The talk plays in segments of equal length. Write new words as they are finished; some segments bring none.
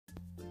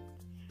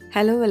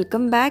Hello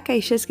welcome back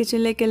Aisha's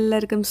കിച്ചണിലേക്ക്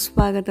എല്ലാവർക്കും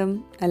സ്വാഗതം.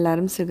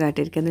 എല്ലാവരും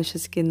സുഖമായിട്ടിരിക്കുമെന്ന്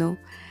വിശ്വസിക്കുന്നു.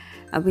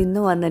 അപ്പോൾ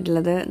ഇന്ന്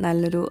വന്നിട്ടുള്ളത്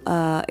നല്ലൊരു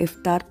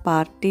ഇഫ്താർ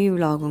പാർട്ടി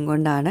വ്ളോഗും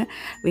കൊണ്ടാണ്.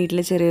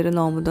 വീട്ടിൽ ചെറിയൊരു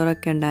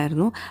നോമ്പുതുറൊക്കെ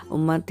ഉണ്ടായിരുന്നു.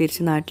 ഉമ്മ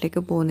തിരിച്ച്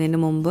നാട്ടിലേക്ക് പോകുന്നതിന്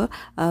മുമ്പ്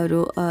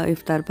ഒരു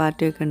ഇഫ്താർ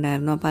പാർട്ടിയൊക്കെ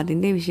ഉണ്ടായിരുന്നു. അപ്പോൾ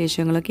അതിൻ്റെ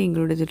വിശേഷങ്ങളൊക്കെ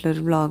ഇൻക്ലൂഡ്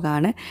ചെയ്തിട്ടുള്ളൊരു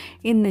വ്ളോഗാണ്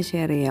ഇന്ന്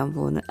ഷെയർ ചെയ്യാൻ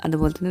പോകുന്നത്.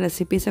 അതുപോലെ തന്നെ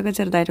റെസിപ്പീസൊക്കെ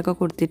ചെറുതായിട്ടൊക്കെ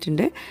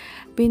കൊടുത്തിട്ടുണ്ട്.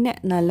 പിന്നെ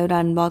നല്ലൊരു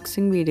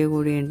അൺബോക്സിങ് വീഡിയോ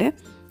കൂടിയുണ്ട്.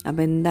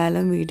 അപ്പോൾ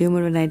എന്തായാലും വീഡിയോ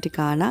മുഴുവനായിട്ട്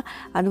കാണാം.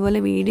 അതുപോലെ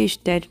വീഡിയോ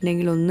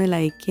ഇഷ്ടമായിട്ടുണ്ടെങ്കിൽ ഒന്ന്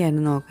ലൈക്ക്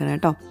ചെയ്യാനും നോക്കണം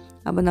കേട്ടോ.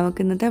 അപ്പോൾ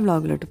നമുക്ക് ഇന്നത്തെ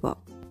വ്ളോഗിലോട്ട് പോകാം.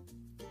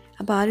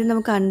 അപ്പോൾ ആദ്യം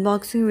നമുക്ക്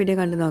അൺബോക്സിങ് വീഡിയോ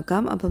കണ്ടു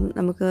നോക്കാം. അപ്പം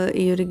നമുക്ക്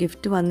ഈ ഒരു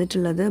ഗിഫ്റ്റ്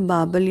വന്നിട്ടുള്ളത്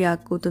ബാബ് അൽ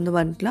യാക്കൂത്ത് എന്ന്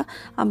പറഞ്ഞിട്ടുള്ള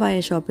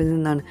അബായ ഷോപ്പിൽ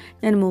നിന്നാണ്.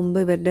 ഞാൻ മുമ്പ്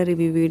ഇവരുടെ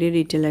റിവ്യൂ വീഡിയോ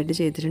ഡീറ്റെയിൽ ആയിട്ട്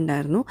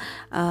ചെയ്തിട്ടുണ്ടായിരുന്നു.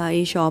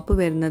 ഈ ഷോപ്പ്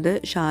വരുന്നത്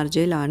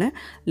ഷാർജയിലാണ്.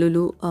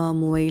 ലുലു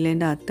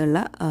മുവൈലേൻ്റെ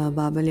അകത്തുള്ള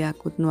ബാബ് അൽ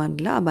യാക്കൂത്ത് എന്ന്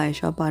പറഞ്ഞിട്ടുള്ള അബായ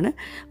ഷോപ്പാണ്.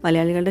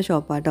 മലയാളികളുടെ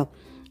ഷോപ്പാട്ടോ.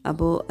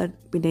 അപ്പോൾ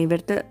പിന്നെ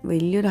ഇവിടുത്തെ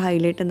വലിയൊരു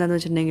ഹൈലൈറ്റ് എന്താണെന്ന്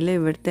വെച്ചിട്ടുണ്ടെങ്കിൽ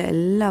ഇവിടുത്തെ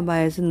എല്ലാ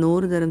അബായസും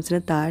 100 ദിർഹംസിന്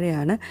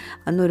താഴെയാണ്.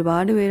 അന്ന്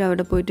ഒരുപാട് പേര്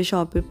അവിടെ പോയിട്ട്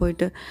ഷോപ്പിൽ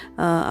പോയിട്ട്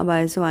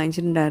അബായസ്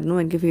വാങ്ങിച്ചിട്ടുണ്ടായിരുന്നു.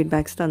 എനിക്ക്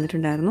ഫീഡ്ബാക്ക്സ്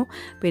തന്നിട്ടുണ്ടായിരുന്നു.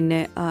 പിന്നെ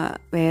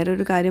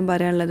വേറൊരു കാര്യം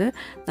പറയാനുള്ളത്,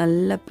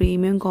 നല്ല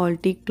പ്രീമിയം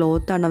ക്വാളിറ്റി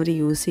ക്ലോത്താണ് അവർ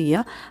യൂസ്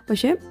ചെയ്യുക.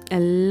 പക്ഷേ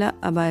എല്ലാ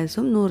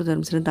അബായസും 100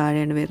 ദിർഹംസിന്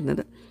താഴെയാണ്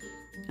വരുന്നത്.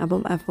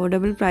 അപ്പം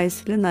അഫോർഡബിൾ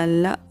പ്രൈസിൽ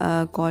നല്ല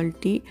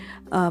ക്വാളിറ്റി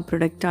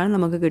പ്രൊഡക്റ്റാണ്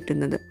നമുക്ക്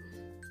കിട്ടുന്നത്.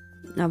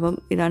 അപ്പം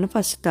ഇതാണ്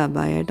ഫസ്റ്റ്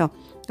അബായ കേട്ടോ.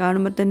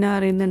 കാണുമ്പോൾ തന്നെ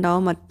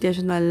അറിയുന്നുണ്ടാവും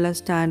അത്യാവശ്യം നല്ല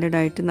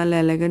സ്റ്റാൻഡേർഡായിട്ട് നല്ല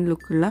എലഗൻറ്റ്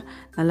ലുക്കുള്ള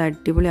നല്ല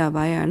അടിപൊളി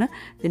അബായാണ്.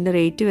 ഇതിൻ്റെ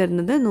റേറ്റ്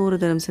വരുന്നത് 100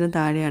 ദിർഹംസിന്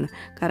താഴെയാണ്.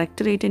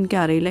 കറക്റ്റ് റേറ്റ് എനിക്ക്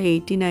അറിയില്ല,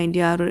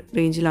 80-90 ആ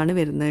റേഞ്ചിലാണ്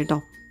വരുന്നത് കേട്ടോ.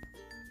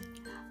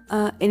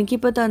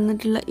 എനിക്കിപ്പോൾ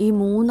തന്നിട്ടുള്ള ഈ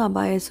 3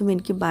 അബായസും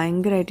എനിക്ക്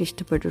ഭയങ്കരമായിട്ട്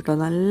ഇഷ്ടപ്പെട്ടു കേട്ടോ.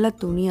 നല്ല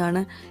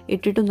തുണിയാണ്,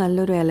 ഇട്ടിട്ടും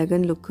നല്ലൊരു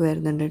എലഗൻറ്റ് ലുക്ക്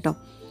വരുന്നുണ്ട് കേട്ടോ.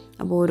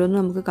 അപ്പോൾ ഓരോന്നും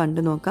നമുക്ക്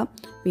കണ്ടു നോക്കാം.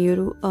 ഈ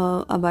ഒരു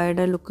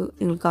അബായയുടെ ലുക്ക്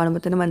നിങ്ങൾ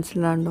കാണുമ്പോൾ തന്നെ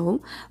മനസ്സിലാണ്ടാവും.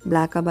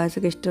 ബ്ലാക്ക്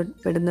അബായസൊക്കെ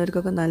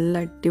ഇഷ്ടപ്പെടുന്നവർക്കൊക്കെ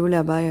നല്ല അടിപൊളി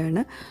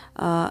അബായാണ്.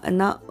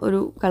 എന്നാൽ ഒരു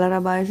കളർ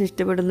അബായസ്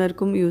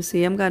ഇഷ്ടപ്പെടുന്നവർക്കും യൂസ്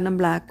ചെയ്യാം. കാരണം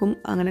ബ്ലാക്കും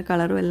അങ്ങനെ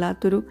കളറും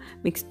അല്ലാത്തൊരു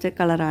മിക്സ്ഡ്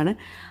കളറാണ്.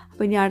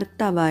 അപ്പോൾ ഇനി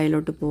അടുത്ത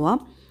അബായയിലോട്ട്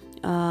പോവാം.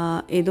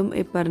 ഇതും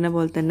ഈ പറഞ്ഞ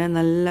പോലെ തന്നെ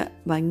നല്ല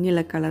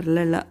ഭംഗിയുള്ള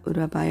കളറിലുള്ള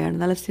ഒരു അബായാണ്.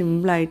 നല്ല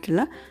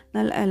സിമ്പിളായിട്ടുള്ള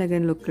നല്ല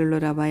എലഗൻറ്റ് ലുക്കിലുള്ള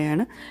ഒരു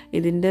അബായാണ്.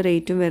 ഇതിൻ്റെ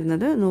റേറ്റും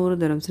വരുന്നത് 100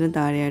 ദിർഹംസിന്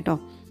താഴെയാട്ടോ.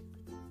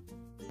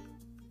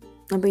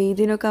 അപ്പോൾ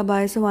ഇതിനൊക്കെ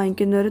അബായസ്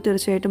വാങ്ങിക്കുന്നവർ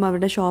തീർച്ചയായിട്ടും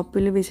അവരുടെ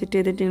ഷോപ്പിൽ വിസിറ്റ്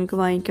ചെയ്തിട്ട് നിങ്ങൾക്ക്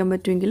വാങ്ങിക്കാൻ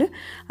പറ്റുമെങ്കിൽ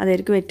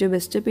അതായിരിക്കും ഏറ്റവും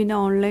ബെസ്റ്റ്. പിന്നെ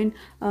ഓൺലൈൻ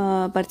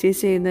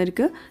പർച്ചേസ്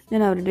ചെയ്യുന്നവർക്ക്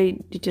ഞാൻ അവരുടെ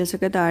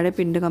ഡീറ്റെയിൽസൊക്കെ താഴെ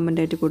പിന്നീട്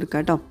കമൻ്റായിട്ട്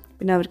കൊടുക്കാം കേട്ടോ.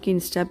 പിന്നെ അവർക്ക്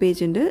ഇൻസ്റ്റാ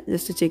പേജ് ഉണ്ട്,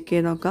 ജസ്റ്റ് ചെക്ക്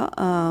ചെയ്ത്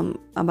നോക്കാം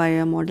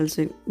അബായ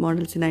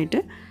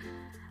മോഡൽസിനായിട്ട്.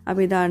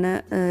 അപ്പോൾ ഇതാണ്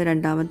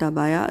രണ്ടാമത്തെ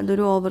അബായ.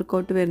 ഇതൊരു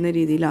ഓവർകോട്ട് വരുന്ന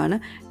രീതിയിലാണ്.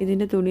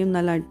 ഇതിൻ്റെ തുണിയും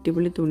നല്ല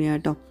അടിപൊളി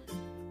തുണിയാട്ടോ.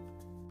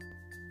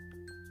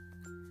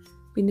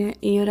 പിന്നെ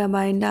ഈ ഒരു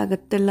അബായൻ്റെ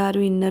അകത്തുള്ള ഒരു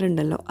ഇന്നർ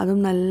ഉണ്ടല്ലോ, അതും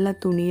നല്ല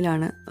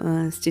തുണിയിലാണ്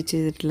സ്റ്റിച്ച്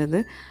ചെയ്തിട്ടുള്ളത്.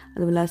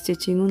 അതുപോലെ ആ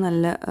സ്റ്റിച്ചിങ്ങും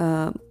നല്ല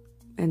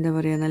എന്താ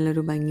പറയുക,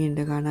 നല്ലൊരു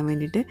ഭംഗിയുണ്ട് കാണാൻ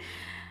വേണ്ടിയിട്ട്.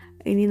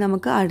 ഇനി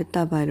നമുക്ക് അടുത്ത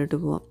അബായയിലോട്ട്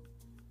പോവാം.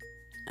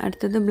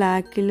 അടുത്തത്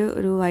ബ്ലാക്കിൽ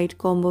ഒരു വൈറ്റ്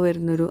കോംബോ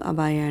വരുന്നൊരു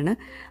അബായാണ്.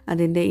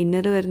 അതിൻ്റെ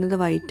ഇന്നർ വരുന്നത്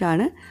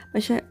വൈറ്റാണ്,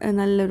 പക്ഷേ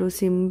നല്ലൊരു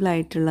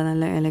സിമ്പിളായിട്ടുള്ള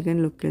നല്ല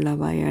എലഗൻറ്റ് ലുക്കുള്ള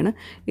അബായാണ്.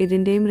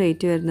 ഇതിൻ്റെയും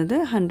റേറ്റ് വരുന്നത്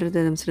 100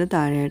 ദിർഹംസിന്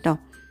താഴെ കേട്ടോ.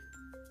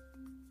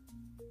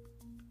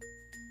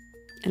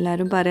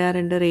 എല്ലാവരും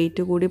പറയാറുണ്ട്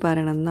റേറ്റ് കൂടി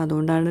പറയണമെന്ന്,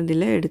 അതുകൊണ്ടാണ്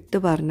ഇതിൽ എടുത്ത്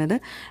പറഞ്ഞത്.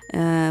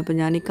 അപ്പോൾ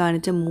ഞാൻ ഈ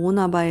കാണിച്ച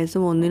 3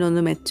 അബായസും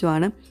ഒന്നിനൊന്ന്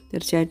മെച്ചമാണ്.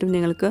 തീർച്ചയായിട്ടും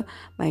നിങ്ങൾക്ക്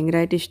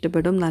ഭയങ്കരമായിട്ട്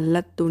ഇഷ്ടപ്പെടും.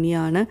 നല്ല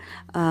തുണിയാണ്.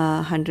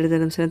 100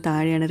 ദിർഹംസിന്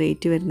താഴെയാണ്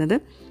റേറ്റ് വരുന്നത്.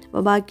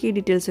 അപ്പോൾ ബാക്കി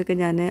ഡീറ്റെയിൽസൊക്കെ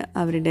ഞാൻ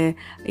അവരുടെ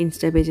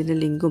ഇൻസ്റ്റാ പേജിൻ്റെ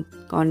ലിങ്കും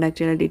കോൺടാക്ട്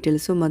ചെയ്യുന്ന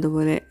ഡീറ്റെയിൽസും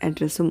അതുപോലെ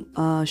അഡ്രസ്സും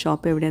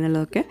ഷോപ്പ്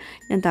എവിടെയാണെന്നുള്ളതൊക്കെ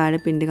ഞാൻ താഴെ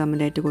പിന്നീട്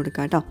കമൻ്റായിട്ട്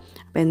കൊടുക്കാം കേട്ടോ.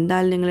 അപ്പോൾ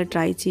എന്തായാലും നിങ്ങൾ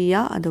ട്രൈ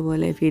ചെയ്യുക,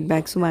 അതുപോലെ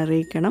ഫീഡ്ബാക്സും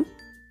അറിയിക്കണം.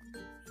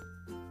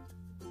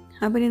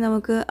 അപ്പോൾ ഇനി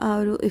നമുക്ക് ആ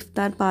ഒരു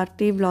ഇഫ്താർ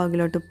പാർട്ടി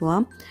വ്ളോഗിലോട്ട്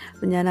പോവാം.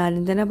 അപ്പോൾ ഞാൻ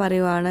ആദ്യം തന്നെ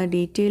പറയുവാണ്,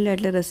 ഡീറ്റെയിൽഡ്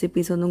ആയിട്ടുള്ള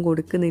റെസിപ്പീസ് ഒന്നും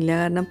കൊടുക്കുന്നില്ല.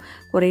 കാരണം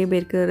കുറേ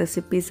പേർക്ക്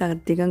റെസിപ്പീസ്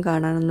അധികം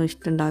കാണാനൊന്നും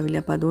ഇഷ്ടമുണ്ടാവില്ല.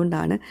 അപ്പോൾ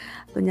അതുകൊണ്ടാണ്.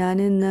 അപ്പോൾ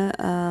ഞാനിന്ന്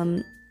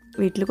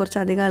വീട്ടിൽ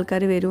കുറച്ചധികം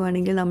ആൾക്കാർ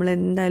വരുവാണെങ്കിൽ നമ്മൾ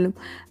എന്തായാലും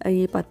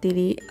ഈ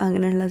പത്തിരി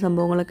അങ്ങനെയുള്ള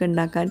സംഭവങ്ങളൊക്കെ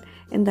ഉണ്ടാക്കാൻ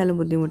എന്തായാലും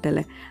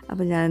ബുദ്ധിമുട്ടല്ലേ.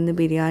 അപ്പോൾ ഞാനിന്ന്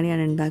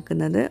ബിരിയാണിയാണ്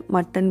ഉണ്ടാക്കുന്നത്.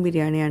 മട്ടൺ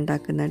ബിരിയാണിയാണ്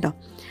ഉണ്ടാക്കുന്നത് കേട്ടോ.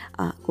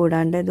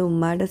 കൂടാണ്ട് ഇത്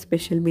ഉമ്മയുടെ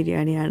സ്പെഷ്യൽ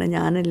ബിരിയാണിയാണ്.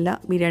 ഞാനല്ല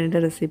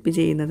ബിരിയാണിയുടെ റെസിപ്പി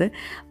ചെയ്യുന്നത്,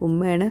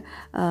 ഉമ്മയാണ്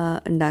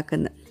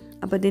ഉണ്ടാക്കുന്നത്.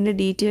 അപ്പോൾ ഇതിൻ്റെ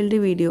ഡീറ്റെയിൽഡ്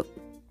വീഡിയോ,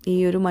 ഈ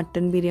ഒരു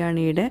മട്ടൺ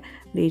ബിരിയാണിയുടെ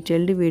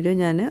ഡീറ്റെയിൽഡ് വീഡിയോ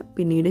ഞാൻ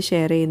പിന്നീട്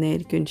ഷെയർ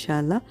ചെയ്യുന്നതായിരിക്കും ഇൻഷാ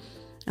അല്ലാഹ്.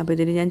 അപ്പോൾ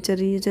ഇതിന് ഞാൻ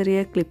ചെറിയ ചെറിയ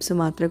ക്ലിപ്സ്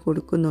മാത്രമേ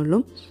കൊടുക്കുന്നുള്ളൂ.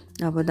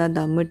 അപ്പോൾ അത്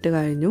ദമ്മിട്ട്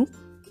കഴിഞ്ഞു.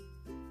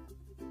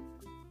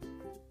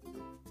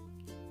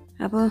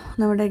 അപ്പോൾ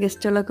നമ്മുടെ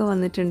ഗസ്റ്റുകളൊക്കെ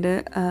വന്നിട്ടുണ്ട്.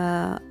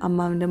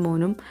 അമ്മാവിൻ്റെ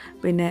മോനും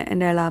പിന്നെ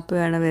എൻ്റെ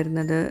എളാപ്പയാണ്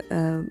വരുന്നത്,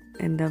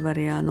 എന്താ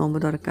പറയുക, നോമ്പ്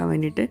തുറക്കാൻ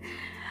വേണ്ടിയിട്ട്.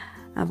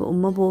 അപ്പോൾ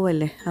ഉമ്മ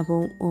പോവല്ലേ, അപ്പോൾ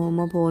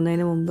ഉമ്മ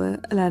പോകുന്നതിന് മുമ്പ്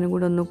എല്ലാവരും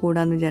കൂടെ ഒന്ന്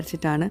കൂടാമെന്ന്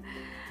വിചാരിച്ചിട്ടാണ്.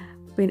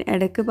 പിന്നെ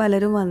ഇടയ്ക്ക്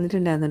പലരും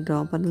വന്നിട്ടുണ്ടായിരുന്നു കേട്ടോ.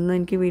 അപ്പോൾ അതൊന്നും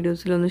എനിക്ക്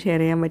വീഡിയോസിലൊന്നും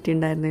ഷെയർ ചെയ്യാൻ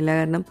പറ്റിയിട്ടുണ്ടായിരുന്നില്ല.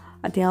 കാരണം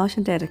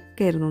അത്യാവശ്യം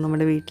തിരക്കായിരുന്നു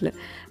നമ്മുടെ വീട്ടിൽ,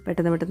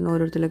 പെട്ടെന്ന്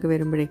ഓരോരുത്തരൊക്കെ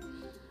വരുമ്പോഴേ.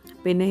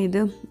 പിന്നെ ഇത്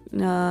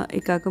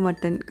ഇക്കാക്ക്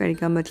മട്ടൻ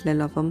കഴിക്കാൻ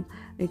പറ്റില്ലല്ലോ, അപ്പം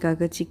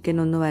ഇക്കാക്ക് ചിക്കൻ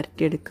ഒന്ന്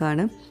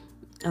വരട്ടിയെടുക്കുകയാണ്.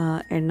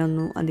 എണ്ണ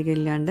ഒന്നും അധികം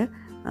ഇല്ലാണ്ട്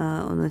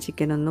ഒന്ന്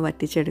ചിക്കനൊന്ന്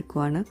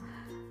വറ്റിച്ചെടുക്കുവാണ്.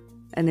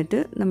 എന്നിട്ട്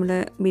നമ്മുടെ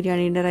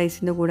ബിരിയാണീൻ്റെ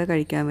റൈസിൻ്റെ കൂടെ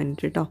കഴിക്കാൻ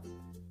വേണ്ടിയിട്ട് കേട്ടോ.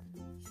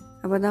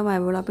 അപ്പോൾ അതാ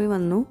മൈബോളാപ്പി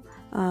വന്നു.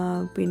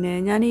 പിന്നെ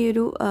ഞാൻ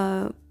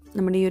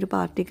നമ്മുടെ ഈ ഒരു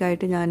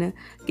പാർട്ടിക്കായിട്ട് ഞാൻ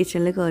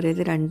കിച്ചണിൽ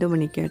കയറിയത് 2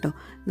 മണിക്ക് കേട്ടോ.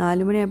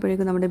 4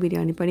 മണിയായപ്പോഴേക്കും നമ്മുടെ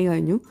ബിരിയാണി പണി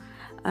കഴിഞ്ഞു.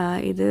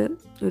 ഇത്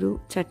ഒരു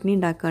ചട്നി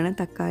ഉണ്ടാക്കുകയാണ്.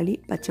 തക്കാളി,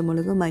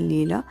 പച്ചമുളക്,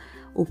 മല്ലിയില,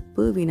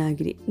 ഉപ്പ്,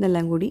 വിനാഗിരി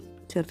ഇതെല്ലാം കൂടി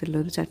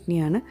ചേർത്തിട്ടുള്ളൊരു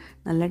ചട്നിയാണ്.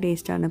 നല്ല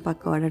ടേസ്റ്റാണ്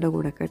പക്കവടയുടെ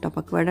കൂടെ കേട്ടോ.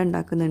 പക്കവട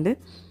ഉണ്ടാക്കുന്നുണ്ട്.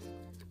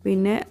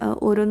 പിന്നെ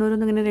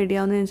ഓരോന്നോരോന്നും ഇങ്ങനെ റെഡി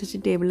ആവുന്നതിനനുസരിച്ച്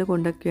ടേബിളിൽ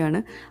കൊണ്ടുവയ്ക്കുകയാണ്.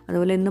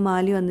 അതുപോലെ ഇന്ന്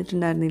മാലി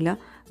വന്നിട്ടുണ്ടായിരുന്നില്ല,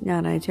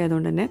 ഞായറാഴ്ച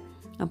ആയതുകൊണ്ട് തന്നെ.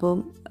 അപ്പം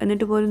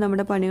എന്നിട്ട് പോലും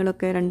നമ്മുടെ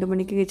പണികളൊക്കെ 2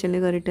 മണിക്ക് കിച്ചണിൽ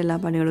കയറിയിട്ട് എല്ലാ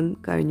പണികളും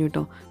കഴിഞ്ഞു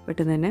കേട്ടോ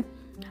പെട്ടെന്ന് തന്നെ.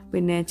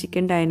 പിന്നെ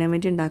ചിക്കൻ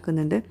ഡൈനാമൈറ്റ്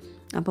ഉണ്ടാക്കുന്നുണ്ട്.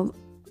 അപ്പം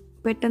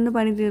പെട്ടെന്ന്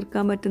പണി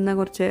തീർക്കാൻ പറ്റുന്ന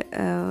കുറച്ച്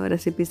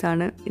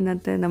റെസിപ്പീസാണ്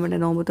ഇന്നത്തെ നമ്മുടെ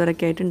നോമ്പ്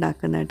തുറക്കായിട്ട്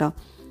ഉണ്ടാക്കുന്നത് കേട്ടോ.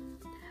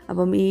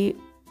 അപ്പം ഈ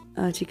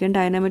ചിക്കൻ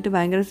ഡൈനാമൈറ്റ്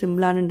ഭയങ്കര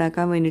സിമ്പിളാണ്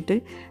ഉണ്ടാക്കാൻ വേണ്ടിയിട്ട്.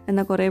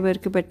 എന്നാൽ കുറേ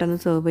പേർക്ക് പെട്ടെന്ന്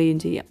സെർവ് ചെയ്യുകയും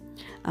ചെയ്യാം.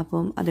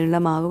 അപ്പം അതിനുള്ള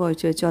മാവ്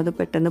കുഴച്ച് വെച്ചു, അത്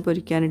പെട്ടെന്ന്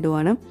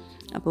പൊരിക്കാനിടുവാണ്.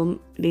 അപ്പം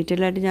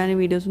ഡീറ്റെയിൽ ആയിട്ട് ഞാൻ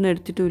വീഡിയോസൊന്നും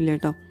എടുത്തിട്ടുമില്ല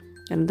കേട്ടോ.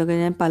 കാരണം ഇതൊക്കെ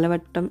ഞാൻ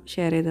പലവട്ടം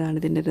ഷെയർ ചെയ്തതാണ്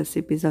ഇതിൻ്റെ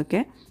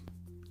റെസിപ്പീസൊക്കെ.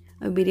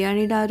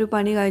 ബിരിയാണിയുടെ ആ ഒരു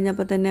പണി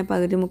കഴിഞ്ഞപ്പോൾ തന്നെ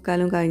പകുതി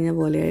മുക്കാലും കഴിഞ്ഞ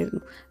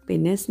പോലെയായിരുന്നു.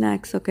 പിന്നെ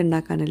സ്നാക്സൊക്കെ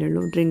ഉണ്ടാക്കാനല്ലേ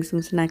ഉള്ളൂ. ഡ്രിങ്ക്സും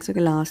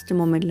സ്നാക്സൊക്കെ ലാസ്റ്റ്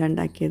മൊമെൻറ്റിലാണ്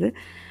ഉണ്ടാക്കിയത്.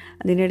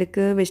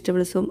 അതിനിടയ്ക്ക്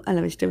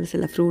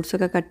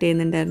ഫ്രൂട്ട്സൊക്കെ കട്ട്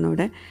ചെയ്യുന്നുണ്ടായിരുന്നു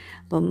അവിടെ.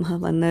 അപ്പം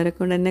വന്നവരെ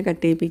കൊണ്ട് തന്നെ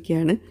കട്ട്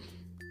ചെയ്യിപ്പിക്കുകയാണ്.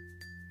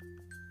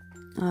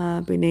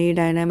 പിന്നെ ഈ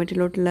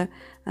ഡൈനാമൈറ്റിലോട്ടുള്ള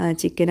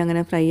ചിക്കൻ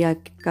അങ്ങനെ ഫ്രൈ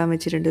ആക്കാൻ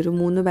വെച്ചിട്ടുണ്ട്. ഒരു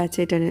 3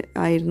 ബാച്ചായിട്ട്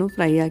ആയിരുന്നു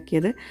ഫ്രൈ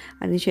ആക്കിയത്.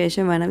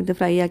 അതിനുശേഷം വേണം ഇത്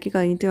ഫ്രൈ ആക്കി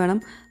കഴിഞ്ഞിട്ട് വേണം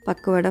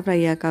പക്കവട ഫ്രൈ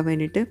ആക്കാൻ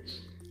വേണ്ടിയിട്ട്.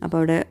 അപ്പോൾ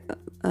അവിടെ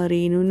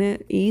റീനുവിന്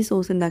ഈ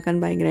സോസ് ഉണ്ടാക്കാൻ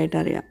ഭയങ്കരമായിട്ട്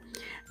അറിയാം.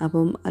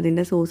 അപ്പം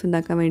അതിൻ്റെ സോസ്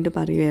ഉണ്ടാക്കാൻ വേണ്ടിയിട്ട്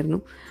പറയുമായിരുന്നു.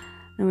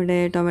 നമ്മുടെ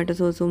ടൊമാറ്റോ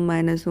സോസും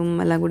മയനസും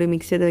എല്ലാം കൂടി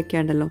മിക്സ് ചെയ്ത്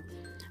വെക്കാണ്ടല്ലോ.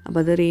 അപ്പോൾ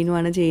അത്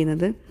റീനുവാണ്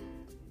ചെയ്യുന്നത്.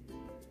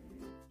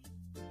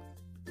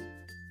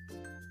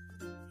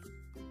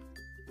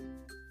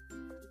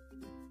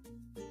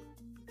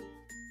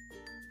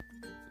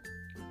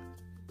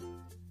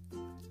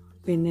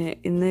 പിന്നെ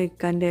ഇന്ന്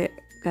ഇക്കാൻ്റെ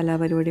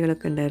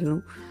കലാപരിപാടികളൊക്കെ ഉണ്ടായിരുന്നു.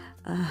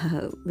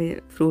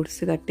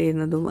 ഫ്രൂട്ട്സ് കട്ട്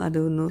ചെയ്യുന്നതും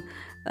അതൊന്ന്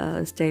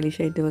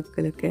സ്റ്റൈലിഷായിട്ട്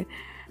വെക്കലൊക്കെ.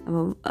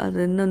 അപ്പം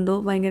അതെന്നെന്തോ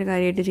ഭയങ്കര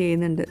കാര്യമായിട്ട്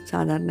ചെയ്യുന്നുണ്ട്.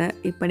 സാധാരണ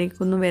ഈ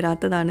പണിക്കൊന്നും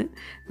വരാത്തതാണ്.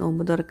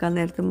 നോമ്പ് തുറക്കാൻ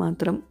നേരത്ത്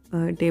മാത്രം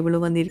ടേബിൾ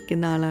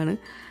വന്നിരിക്കുന്ന ആളാണ്.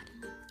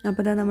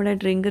 അപ്പോൾ അതാ നമ്മുടെ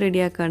ഡ്രിങ്ക്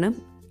റെഡിയാക്കാണ്.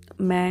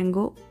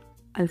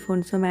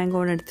 അൽഫോൺസോ മാംഗോ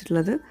ആണ്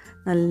എടുത്തിട്ടുള്ളത്.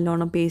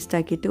 നല്ലോണം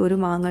പേസ്റ്റാക്കിയിട്ട് ഒരു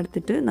മാങ്ങ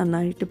എടുത്തിട്ട്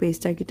നന്നായിട്ട്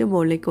പേസ്റ്റാക്കിയിട്ട്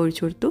ബോളിലേക്ക്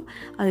ഒഴിച്ചു കൊടുത്തു.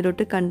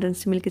 അതിലോട്ട്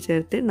കണ്ടൻസ്ഡ് മിൽക്ക്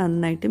ചേർത്ത്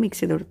നന്നായിട്ട്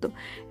മിക്സ് ചെയ്ത് കൊടുത്തു.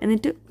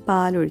 എന്നിട്ട്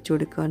പാൽ ഒഴിച്ചു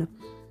കൊടുക്കുകയാണ്.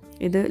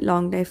 ഇത്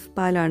ലോങ് ലൈഫ്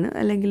പാലാണ്,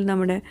 അല്ലെങ്കിൽ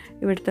നമ്മുടെ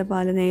ഇവിടുത്തെ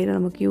പാൽ നേരെ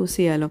നമുക്ക് യൂസ്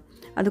ചെയ്യാമല്ലോ.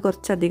 അത്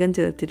കുറച്ചധികം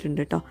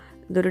ചേർത്തിട്ടുണ്ട് കേട്ടോ.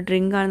 ഇതൊരു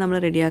ഡ്രിങ്കാണ് നമ്മൾ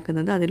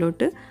റെഡിയാക്കുന്നത്.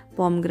 അതിലോട്ട്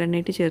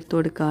പോംഗ്രനേറ്റ് ചേർത്ത്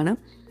കൊടുക്കുകയാണ്.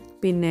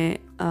 പിന്നെ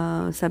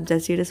സബ്ജ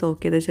സീഡ്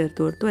സോക്ക് ചെയ്ത് ചേർത്ത്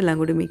കൊടുത്തു. എല്ലാം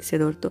കൂടി മിക്സ്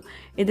ചെയ്ത് കൊടുത്തു.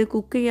 ഇത്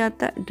കുക്ക്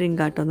ചെയ്യാത്ത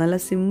ഡ്രിങ്ക് ആട്ടോ. നല്ല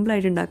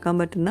സിമ്പിളായിട്ട് ഉണ്ടാക്കാൻ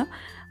പറ്റുന്ന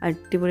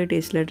അടിപൊളി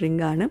ടേസ്റ്റുള്ള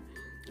ഡ്രിങ്കാണ്.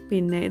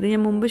 പിന്നെ ഇത്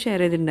ഞാൻ മുമ്പ്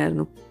ഷെയർ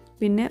ചെയ്തിട്ടുണ്ടായിരുന്നു.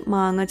 പിന്നെ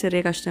മാങ്ങ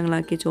ചെറിയ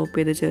കഷ്ണങ്ങളാക്കി ചോപ്പ്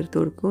ചെയ്ത് ചേർത്ത്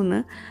കൊടുക്കുമെന്ന്.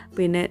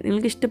 പിന്നെ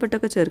നിങ്ങൾക്ക്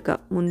ഇഷ്ടപ്പെട്ടൊക്കെ ചേർക്കാം.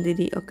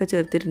 മുന്തിരി ഒക്കെ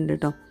ചേർത്തിട്ടുണ്ട്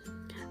കേട്ടോ.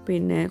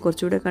 പിന്നെ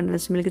കുറച്ചുകൂടെ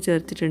കണ്ടൻസ്ഡ് മിൽക്ക്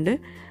ചേർത്തിട്ടുണ്ട്.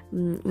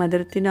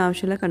 മധുരത്തിന്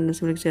ആവശ്യമുള്ള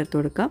കണ്ടൻസ്ഡ് മിൽക്ക് ചേർത്ത്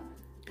കൊടുക്കാം.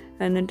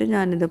 എന്നിട്ട്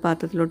ഞാനിത്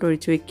പാത്രത്തിലോട്ട്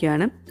ഒഴിച്ച്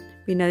വയ്ക്കുകയാണ്.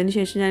 പിന്നെ അതിന്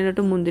ശേഷം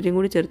ഞാനിലോട്ട് മുന്തിരിയും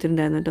കൂടി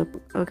ചേർത്തിട്ടുണ്ടായിരുന്നു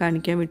കേട്ടോ.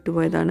 കാണിക്കാൻ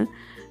വിട്ടുപോയതാണ്.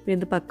 പിന്നെ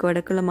ഇത്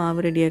പക്കവടക്കുള്ള മാവ്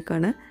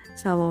റെഡിയാക്കാണ്.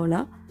 സവോള,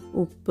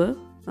 ഉപ്പ്,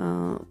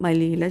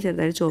 മല്ലിയില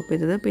ചെറുതായിട്ട് ചോപ്പ്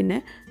ചെയ്തത്, പിന്നെ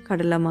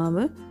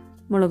കടലമാവ്,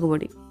 മുളക്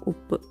പൊടി,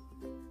 ഉപ്പ്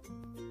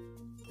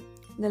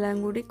ഇതെല്ലാം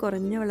കൂടി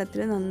കുറഞ്ഞ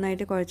വെള്ളത്തിൽ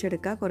നന്നായിട്ട്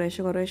കുഴച്ചെടുക്കുക.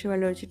 കുറേശ്ശെ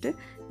വെള്ളം ഒഴിച്ചിട്ട്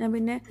ഞാൻ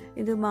പിന്നെ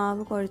ഇത്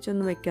മാവ്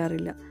കുഴച്ചൊന്നും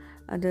വെക്കാറില്ല.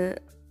 അത്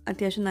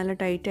അത്യാവശ്യം നല്ല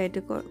ടൈറ്റായിട്ട്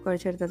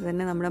കുഴച്ചെടുത്താൽ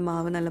തന്നെ നമ്മുടെ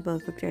മാവ് നല്ല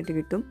പെർഫെക്റ്റ് ആയിട്ട്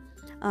കിട്ടും.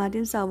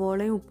 ആദ്യം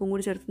സവോളയും ഉപ്പും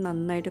കൂടി ചേർത്ത്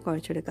നന്നായിട്ട്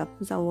കുഴച്ചെടുക്കുക.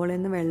 അപ്പം സവോളയിൽ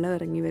നിന്ന് വെള്ളം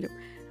ഇറങ്ങി വരും.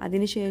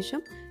 അതിനുശേഷം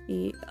ഈ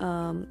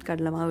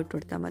കടലമാവ് ഇട്ട്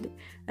കൊടുത്താൽ മതി.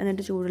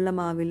 എന്നിട്ട്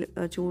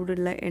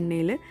ചൂടുള്ള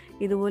എണ്ണയിൽ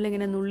ഇതുപോലെ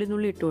ഇങ്ങനെ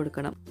നുള്ളി ഇട്ട്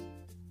കൊടുക്കണം.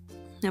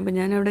 അപ്പം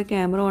ഞാനവിടെ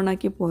ക്യാമറ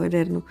ഓണാക്കി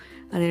പോയതായിരുന്നു.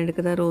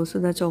 അതിനെടുക്കുന്ന റോസ്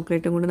ഇതാ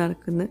ചോക്ലേറ്റും കൂടി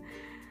നടക്കുന്ന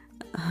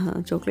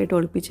ചോക്ലേറ്റ്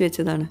ഒളിപ്പിച്ച്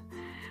വെച്ചതാണ്.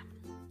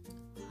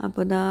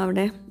 അപ്പോൾ ഇതാ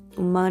അവിടെ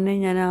ഉമ്മാനെ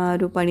ഞാൻ ആ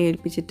ഒരു പണി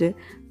ഏൽപ്പിച്ചിട്ട്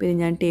പിന്നെ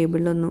ഞാൻ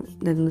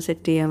ഇതൊന്ന്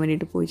സെറ്റ് ചെയ്യാൻ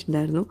വേണ്ടിയിട്ട്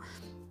പോയിട്ടുണ്ടായിരുന്നു.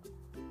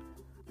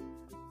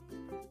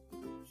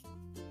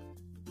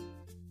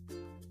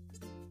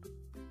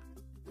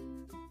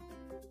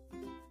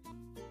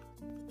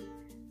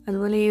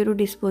 അതുപോലെ ഈ ഒരു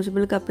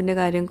ഡിസ്പോസിബിൾ കപ്പിൻ്റെ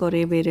കാര്യം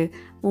കുറേ പേര്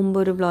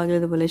മുമ്പൊരു വ്ളോഗിൽ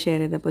ഇതുപോലെ ഷെയർ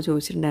ചെയ്തപ്പോൾ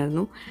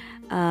ചോദിച്ചിട്ടുണ്ടായിരുന്നു.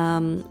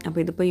 അപ്പോൾ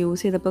ഇതിപ്പോൾ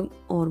യൂസ് ചെയ്തപ്പോൾ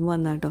ഓർമ്മ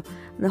വന്ന കേട്ടോ.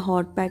 അത്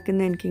ഹോട്ട് പാക്കിൽ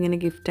നിന്ന് എനിക്കിങ്ങനെ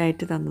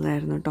ഗിഫ്റ്റായിട്ട്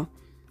തന്നതായിരുന്നു കേട്ടോ.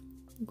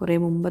 കുറേ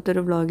മുമ്പത്തെ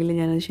ഒരു വ്ളോഗിൽ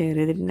ഞാനത് ഷെയർ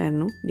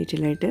ചെയ്തിട്ടുണ്ടായിരുന്നു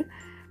ഡീറ്റെയിൽ ആയിട്ട്.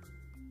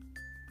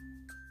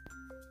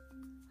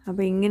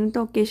 അപ്പോൾ ഇങ്ങനത്തെ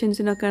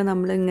ഒക്കേഷൻസിനൊക്കെ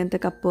നമ്മൾ ഇങ്ങനത്തെ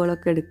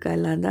കപ്പുകളൊക്കെ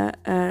എടുക്കുക.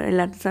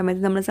 അല്ലാത്ത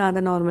സമയത്ത് നമ്മൾ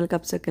സാധാരണ നോർമൽ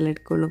കപ്സൊക്കെ അല്ലേ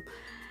എടുക്കുള്ളൂ.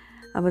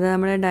 അപ്പോൾ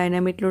നമ്മുടെ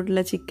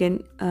ഡൈനാമൈറ്റിലോട്ടുള്ള ചിക്കൻ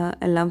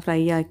എല്ലാം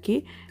ഫ്രൈ ആക്കി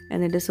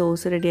എന്നിട്ട്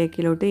സോസ്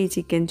റെഡിയാക്കിയിലോട്ട് ഈ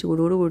ചിക്കൻ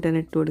ചൂടോട് കൂട്ടാൻ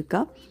ഇട്ട് കൊടുക്കുക.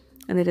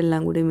 എന്നിട്ട്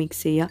എല്ലാം കൂടി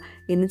മിക്സ് ചെയ്യുക.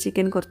 ഇന്ന്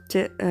ചിക്കൻ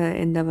കുറച്ച്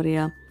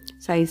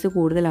സൈസ്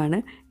കൂടുതലാണ്.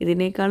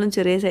 ഇതിനേക്കാളും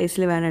ചെറിയ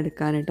സൈസിൽ വേണം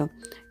എടുക്കാൻ കേട്ടോ.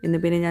 ഇന്ന്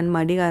പിന്നെ ഞാൻ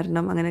മടി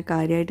കാരണം അങ്ങനെ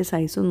കാര്യമായിട്ട്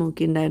സൈസൊന്നും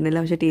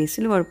നോക്കിയിട്ടുണ്ടായിരുന്നില്ല. പക്ഷേ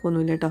ടേസ്റ്റിൽ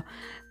കുഴപ്പമൊന്നുമില്ല കേട്ടോ.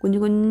 കുഞ്ഞു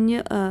കുഞ്ഞ്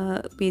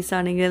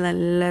പീസാണെങ്കിൽ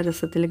നല്ല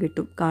രസത്തിൽ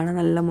കിട്ടും, കാണാൻ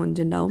നല്ല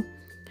മൊഞ്ചുണ്ടാവും.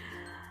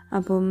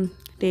 അപ്പം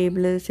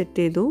ടേബിൾ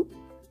സെറ്റ് ചെയ്തു.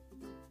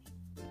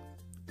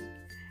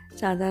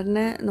 സാധാരണ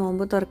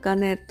നോമ്പ് തുറക്കാൻ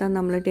നേരത്താണ്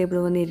നമ്മൾ ടേബിൾ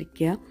വന്ന്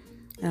ഇരിക്കുക.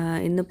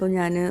 ഇന്നിപ്പോൾ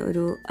ഞാൻ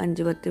ഒരു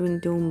 5-10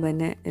 മിനിറ്റ് മുമ്പ്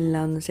തന്നെ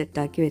എല്ലാം ഒന്ന്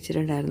സെറ്റാക്കി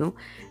വെച്ചിട്ടുണ്ടായിരുന്നു.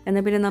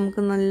 എന്നാൽ പിന്നെ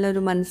നമുക്ക്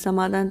നല്ലൊരു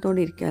മനസ്സമാധാനത്തോടെ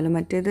ഇരിക്കാമല്ലോ.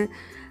 മറ്റേത്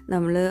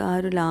നമ്മൾ ആ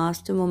ഒരു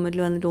ലാസ്റ്റ്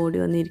മൊമെൻറ്റിൽ വന്നിട്ട് ഓടി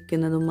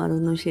വന്നിരിക്കുന്നതും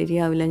അതൊന്നും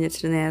ശരിയാവില്ല എന്ന്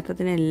വെച്ചിട്ട് നേരത്തെ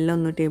തന്നെ എല്ലാം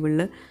ഒന്ന്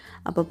ടേബിളിൽ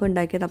അപ്പോൾ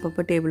ഉണ്ടാക്കിയത്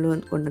അപ്പോൾ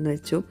ടേബിളിൽ കൊണ്ടുവന്ന്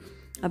വെച്ചു.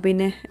 അപ്പോൾ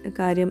പിന്നെ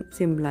കാര്യം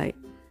സിമ്പിളായി.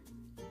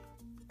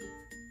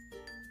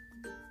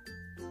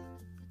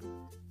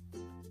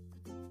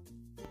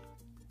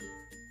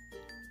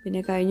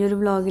 പിന്നെ കഴിഞ്ഞൊരു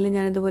വ്ളോഗിൽ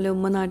ഞാനിതുപോലെ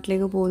ഉമ്മ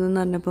നാട്ടിലേക്ക് പോകുന്നെന്ന്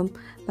പറഞ്ഞപ്പം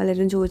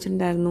പലരും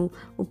ചോദിച്ചിട്ടുണ്ടായിരുന്നു,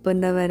 ഉപ്പ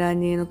എന്താ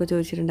വരാഞ്ഞെന്നൊക്കെ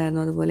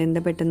ചോദിച്ചിട്ടുണ്ടായിരുന്നു. അതുപോലെ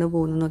എന്താ പെട്ടെന്ന്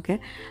പോകുന്നതെന്നൊക്കെ.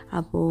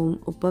 അപ്പോൾ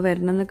ഉപ്പ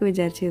വരണം എന്നൊക്കെ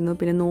വിചാരിച്ചിരുന്നു.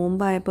 പിന്നെ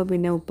നോമ്പായപ്പോൾ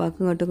പിന്നെ ഉപ്പാക്ക്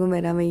ഇങ്ങോട്ടേക്കും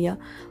വരാൻ വയ്യ.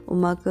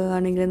 ഉമ്മാക്ക്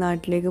ആണെങ്കിൽ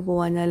നാട്ടിലേക്ക്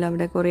പോകാഞ്ഞാൽ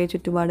അവിടെ കുറേ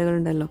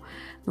ചുറ്റുപാടുകളുണ്ടല്ലോ,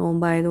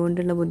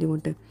 നോമ്പായതുകൊണ്ടുള്ള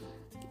ബുദ്ധിമുട്ട്.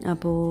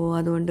 അപ്പോൾ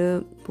അതുകൊണ്ട്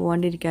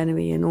പോകാണ്ടിരിക്കാനും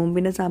വയ്യ.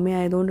 നോമ്പിൻ്റെ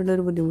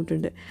സമയമായതുകൊണ്ടുള്ളൊരു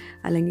ബുദ്ധിമുട്ടുണ്ട്.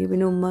 അല്ലെങ്കിൽ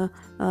പിന്നെ ഉമ്മ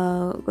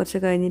കുറച്ച്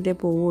കഴിഞ്ഞിട്ടേ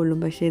പോവുള്ളൂ.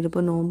 പക്ഷേ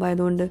ഇതിപ്പോൾ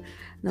നോമ്പായതുകൊണ്ട്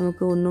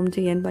നമുക്ക് ഒന്നും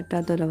ചെയ്യാൻ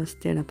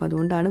പറ്റാത്തൊരവസ്ഥയാണ്. അപ്പോൾ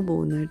അതുകൊണ്ടാണ്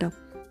പോകുന്നത് കേട്ടോ.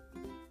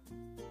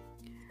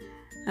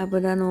 അപ്പോൾ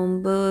ഇതാ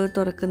നോമ്പ്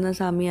തുറക്കുന്ന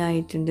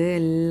സമയമായിട്ടുണ്ട്.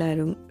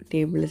 എല്ലാവരും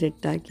ടേബിൾ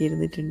സെറ്റാക്കി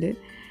ഇരുന്നിട്ടുണ്ട്.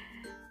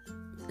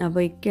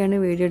 അപ്പോൾ ഇക്കയാണ്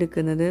വീഡിയോ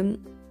എടുക്കുന്നത്.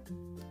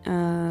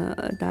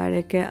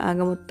 താഴെയൊക്കെ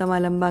ആകെ മൊത്തം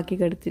അലമ്പാക്കി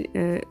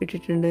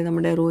ഇട്ടിട്ടുണ്ട്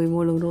നമ്മുടെ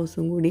റോയിമോളും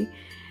റോസും കൂടി.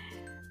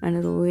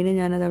 അങ്ങനെ റോയിനെ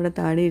ഞാനത് അവിടെ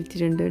താഴെ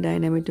ഇരുത്തിയിട്ടുണ്ട്,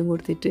 ഡൈനാമൈറ്റും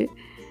കൊടുത്തിട്ട്.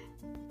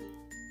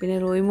 പിന്നെ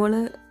റോയിമോള്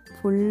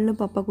ഫുള്ള്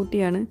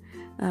പപ്പക്കുട്ടിയാണ്.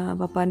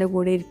 പപ്പാൻ്റെ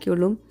കൂടെ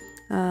ഇരിക്കുള്ളൂ.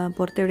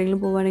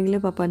 പുറത്തെവിടെയെങ്കിലും പോവുകയാണെങ്കിൽ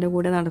പപ്പാൻ്റെ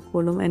കൂടെ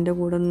നടക്കുകയുള്ളൂ. എൻ്റെ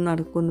കൂടെ ഒന്നും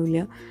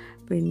നടക്കുകയൊന്നുമില്ല.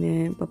 പിന്നെ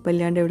പപ്പ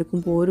ഇല്ലാണ്ട്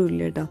എവിടേക്കും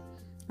പോരുമില്ല കേട്ടോ.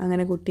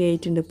 അങ്ങനെ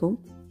കുട്ടിയായിട്ടുണ്ട് ഇപ്പം.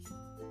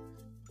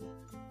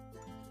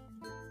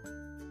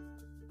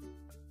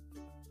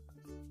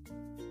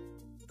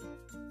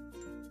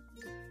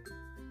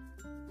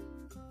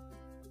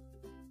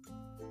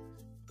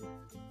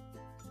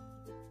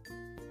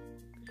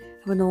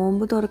 അപ്പോൾ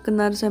നോമ്പ്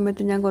തുറക്കുന്ന ഒരു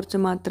സമയത്ത് ഞാൻ കുറച്ച്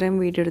മാത്രമേ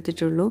വീഡിയോ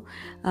എടുത്തിട്ടുള്ളൂ.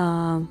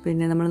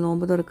 പിന്നെ നമ്മൾ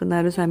നോമ്പ് തുറക്കുന്ന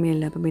ഒരു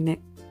സമയമല്ല, അപ്പം പിന്നെ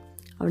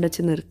അവിടെ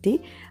വെച്ച് നിർത്തി.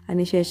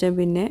 അതിനുശേഷം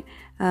പിന്നെ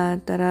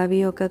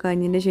തറാവിയൊക്കെ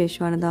കഴിഞ്ഞതിന്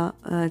ശേഷമാണ് ഇതാ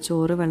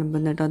ചോറ്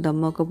വിളമ്പുന്നത് കേട്ടോ,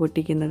 ദമ്മൊക്കെ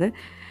പൊട്ടിക്കുന്നത്.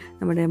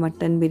 നമ്മുടെ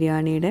മട്ടൻ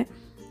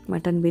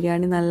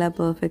ബിരിയാണി നല്ല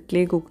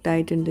പെർഫെക്റ്റ്ലി കുക്ക്ഡ്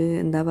ആയിട്ടുണ്ട്.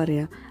 എന്താ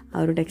പറയുക,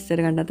 ആ ഒരു ടെക്സ്ചർ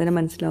കണ്ടാൽ തന്നെ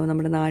മനസ്സിലാവും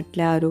നമ്മുടെ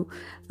നാട്ടിലെ ആ ഒരു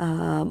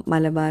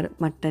മലബാർ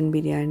മട്ടൻ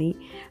ബിരിയാണി.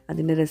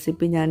 അതിൻ്റെ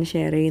റെസിപ്പി ഞാൻ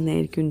ഷെയർ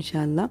ചെയ്യുന്നതായിരിക്കും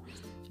ഇൻഷാ അല്ലാ.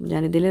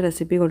 ഞാനിതിൽ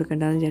റെസിപ്പി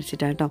കൊടുക്കേണ്ടതെന്ന്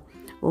വിചാരിച്ചിട്ടാണ് കേട്ടോ.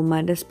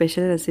 ഉമ്മാൻ്റെ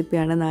സ്പെഷ്യൽ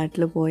റെസിപ്പിയാണ്.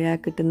 നാട്ടിൽ പോയാൽ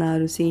കിട്ടുന്ന ആ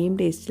ഒരു സെയിം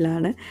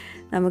ടേസ്റ്റിലാണ്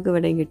നമുക്ക്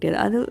ഇവിടെയും കിട്ടിയത്.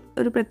 അത്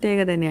ഒരു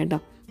പ്രത്യേകത തന്നെയാണ് കേട്ടോ.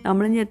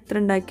 നമ്മളിനി എത്ര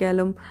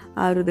ഉണ്ടാക്കിയാലും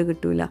ആ ഒരു ഇത്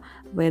കിട്ടില്ല.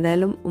 അപ്പോൾ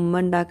ഏതായാലും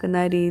ഉമ്മ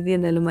ഉണ്ടാക്കുന്ന ആ രീതി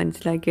എന്തായാലും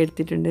മനസ്സിലാക്കി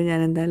എടുത്തിട്ടുണ്ട്.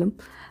 ഞാൻ എന്തായാലും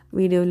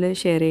വീഡിയോയിൽ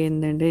ഷെയർ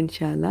ചെയ്യുന്നുണ്ട്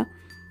ഇൻഷാ അല്ലാ.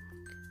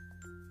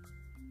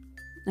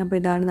 അപ്പോൾ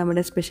ഇതാണ്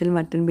നമ്മുടെ സ്പെഷ്യൽ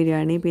മട്ടൻ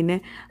ബിരിയാണി. പിന്നെ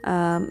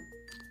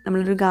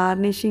നമ്മളൊരു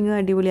ഗാർണിഷിങ്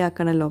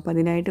അടിപൊളിയാക്കണമല്ലോ. അപ്പോൾ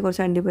അതിനായിട്ട്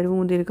കുറച്ച് അണ്ടിപ്പരിപ്പ്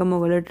മുന്തിരിയൊക്കെ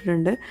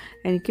മുകളിലിട്ടിട്ടുണ്ട്.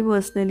 എനിക്ക്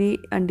പേഴ്സണലി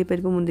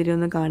അണ്ടിപ്പരിപ്പ്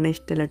മുന്തിരിയൊന്നും കാണാൻ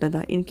ഇഷ്ടമല്ല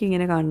കേട്ടോ.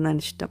 എനിക്കിങ്ങനെ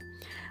കാണുന്നതാണ് ഇഷ്ടം.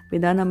 അപ്പോൾ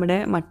ഇതാണ് നമ്മുടെ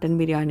മട്ടൻ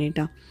ബിരിയാണി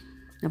കേട്ടോ.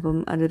 അപ്പം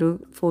അതൊരു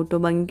ഫോട്ടോ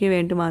ഭംഗിക്ക്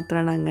വേണ്ടി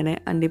മാത്രമാണ് അങ്ങനെ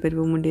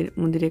അണ്ടിപ്പരിപ്പ്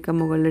മുന്തിരിയൊക്കെ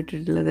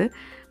മുകളിലിട്ടിട്ടുള്ളത്.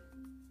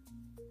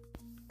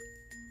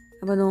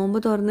 അപ്പോൾ നോമ്പ്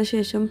തുറന്ന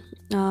ശേഷം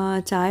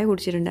ചായ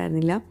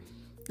കുടിച്ചിട്ടുണ്ടായിരുന്നില്ല.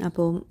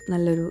 അപ്പോൾ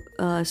നല്ലൊരു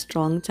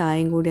സ്ട്രോങ്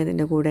ചായയും കൂടി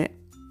അതിൻ്റെ കൂടെ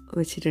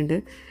വെച്ചിട്ടുണ്ട്.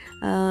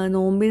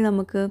 നോമ്പിൽ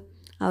നമുക്ക്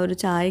ആ ഒരു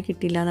ചായ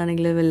കിട്ടിയില്ല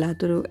എന്നാണെങ്കിൽ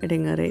വല്ലാത്തൊരു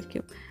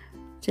ഇടങ്ങേറായിരിക്കും.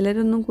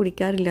 ചിലരൊന്നും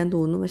കുടിക്കാറില്ല എന്ന്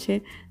തോന്നുന്നു. പക്ഷേ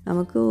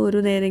നമുക്ക് ഒരു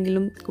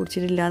നേരെങ്കിലും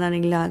കുടിച്ചിട്ടില്ല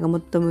എന്നാണെങ്കിൽ ആകെ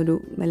മൊത്തം ഒരു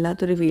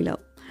വല്ലാത്തൊരു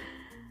ഫീലാവും.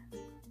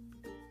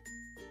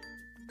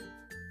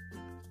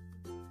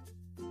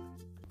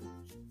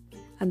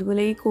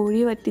 അതുപോലെ ഈ കോഴി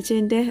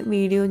വറ്റിച്ചതിൻ്റെ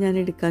വീഡിയോ ഞാൻ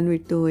എടുക്കാൻ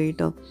വിട്ടുപോയി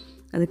കേട്ടോ.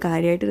 അത്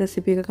കാര്യമായിട്ട്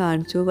റെസിപ്പിയൊക്കെ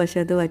കാണിച്ചു, പക്ഷെ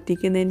അത്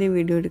വറ്റിക്കുന്നതിൻ്റെ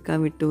വീഡിയോ എടുക്കാൻ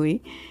വിട്ടുപോയി.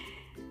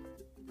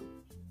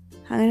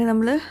 അങ്ങനെ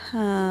നമ്മൾ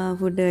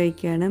ഫുഡ്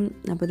കഴിക്കുകയാണ്.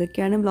 അപ്പോൾ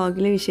ഇതൊക്കെയാണ്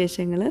വ്ളോഗിലെ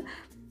വിശേഷങ്ങൾ.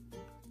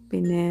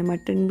 പിന്നെ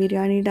മട്ടൻ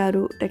ബിരിയാണിയുടെ ആ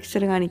ഒരു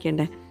ടെക്സ്ചർ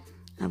കാണിക്കണ്ടേ,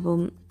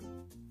 അപ്പം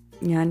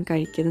ഞാൻ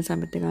കഴിക്കുന്ന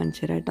സമയത്ത്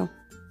കാണിച്ചു തരാം കേട്ടോ.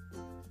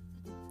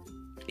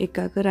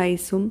 ഇക്കാക്ക്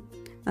റൈസും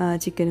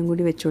ചിക്കനും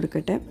കൂടി വെച്ച്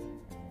കൊടുക്കട്ടെ.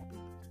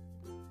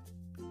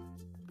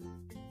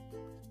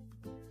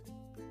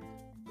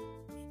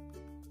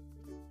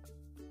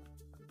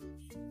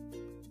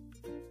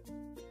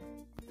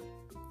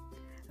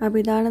 അപ്പോൾ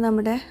ഇതാണ്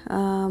നമ്മുടെ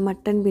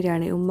മട്ടൻ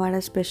ബിരിയാണി, ഉമ്മാടെ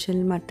സ്പെഷ്യൽ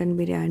മട്ടൻ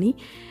ബിരിയാണി.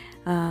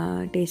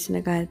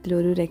 ടേസ്റ്റിൻ്റെ കാര്യത്തിൽ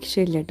ഒരു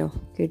രക്ഷയില്ല കേട്ടോ,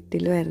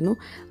 കിട്ടിലുമായിരുന്നു.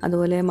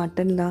 അതുപോലെ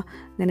മട്ടൻ എന്താ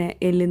ഇങ്ങനെ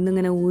എല്ലിന്ന്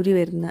ഇങ്ങനെ ഊരി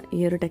വരുന്ന ഈ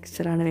ഒരു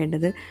ടെക്സ്ചറാണ്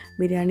വേണ്ടത്.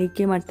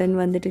 ബിരിയാണിക്ക് മട്ടൻ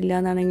വന്നിട്ടില്ല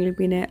എന്നാണെങ്കിൽ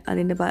പിന്നെ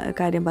അതിൻ്റെ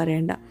കാര്യം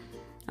പറയണ്ട.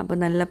 അപ്പോൾ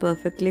നല്ല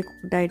പെർഫെക്റ്റ്ലി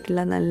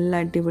കുക്ക്ഡായിട്ടുള്ള നല്ല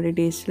അടിപൊളി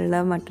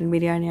ടേസ്റ്റിലുള്ള മട്ടൻ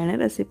ബിരിയാണിയാണ്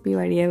റെസിപ്പി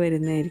വഴിയേ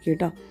വരുന്നതായിരിക്കും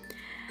കേട്ടോ.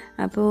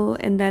 അപ്പോൾ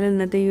എന്തായാലും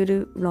ഇന്നത്തെ ഈ ഒരു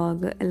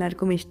വ്ളോഗ്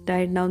എല്ലാവർക്കും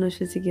ഇഷ്ടമായിട്ടുണ്ടാവുമെന്ന്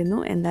വിശ്വസിക്കുന്നു.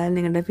 എന്തായാലും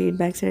നിങ്ങളുടെ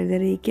ഫീഡ്ബാക്ക്സ് എഴുതി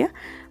അറിയിക്കുക.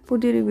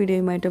 പുതിയൊരു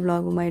വീഡിയോയുമായിട്ട്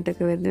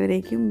വ്ളോഗുമായിട്ടൊക്കെ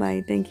വരുന്നവരേക്കും ബൈ.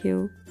 Thank you.